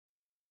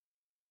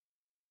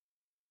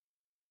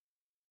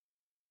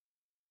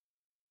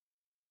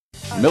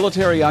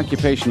Military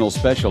Occupational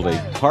Specialty,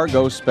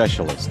 Cargo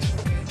Specialist.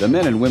 The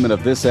men and women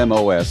of this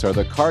MOS are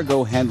the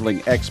cargo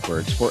handling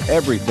experts for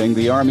everything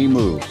the Army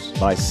moves,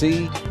 by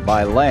sea,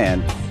 by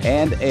land,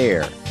 and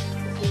air.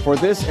 For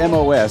this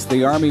MOS,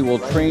 the Army will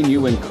train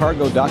you in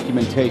cargo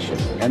documentation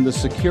and the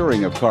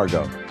securing of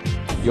cargo.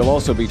 You'll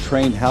also be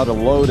trained how to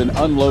load and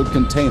unload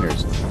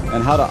containers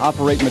and how to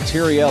operate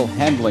materiel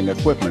handling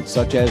equipment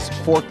such as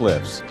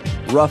forklifts,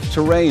 rough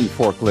terrain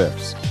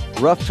forklifts,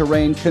 rough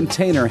terrain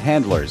container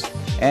handlers,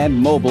 and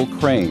mobile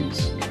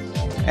cranes.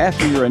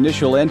 After your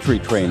initial entry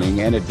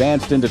training and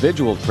advanced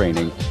individual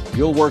training,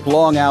 you'll work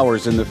long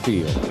hours in the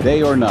field,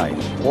 day or night,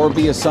 or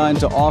be assigned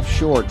to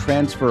offshore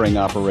transferring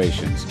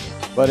operations.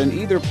 But in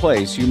either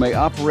place, you may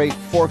operate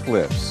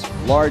forklifts,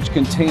 large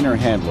container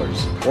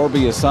handlers, or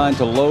be assigned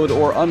to load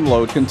or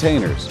unload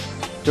containers,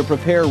 to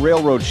prepare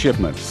railroad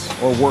shipments,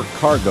 or work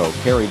cargo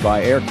carried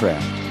by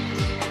aircraft.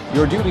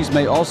 Your duties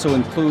may also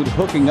include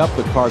hooking up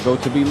the cargo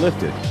to be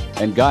lifted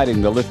and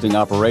guiding the lifting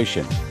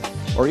operation,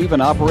 or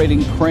even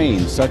operating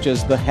cranes such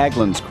as the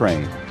Haglund's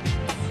crane.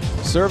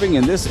 Serving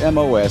in this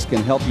MOS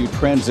can help you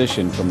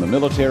transition from the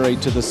military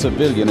to the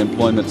civilian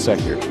employment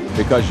sector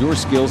because your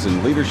skills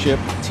in leadership,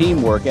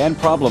 teamwork, and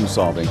problem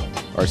solving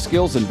are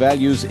skills and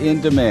values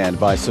in demand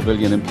by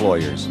civilian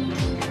employers.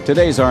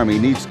 Today's Army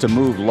needs to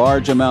move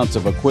large amounts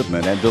of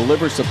equipment and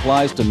deliver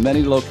supplies to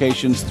many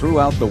locations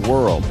throughout the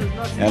world.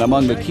 And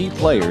among the key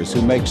players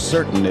who make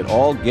certain it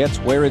all gets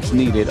where it's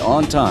needed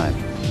on time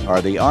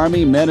are the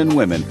Army men and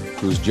women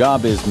whose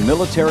job is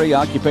Military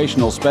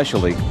Occupational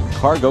Specialty,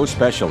 Cargo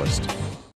Specialist.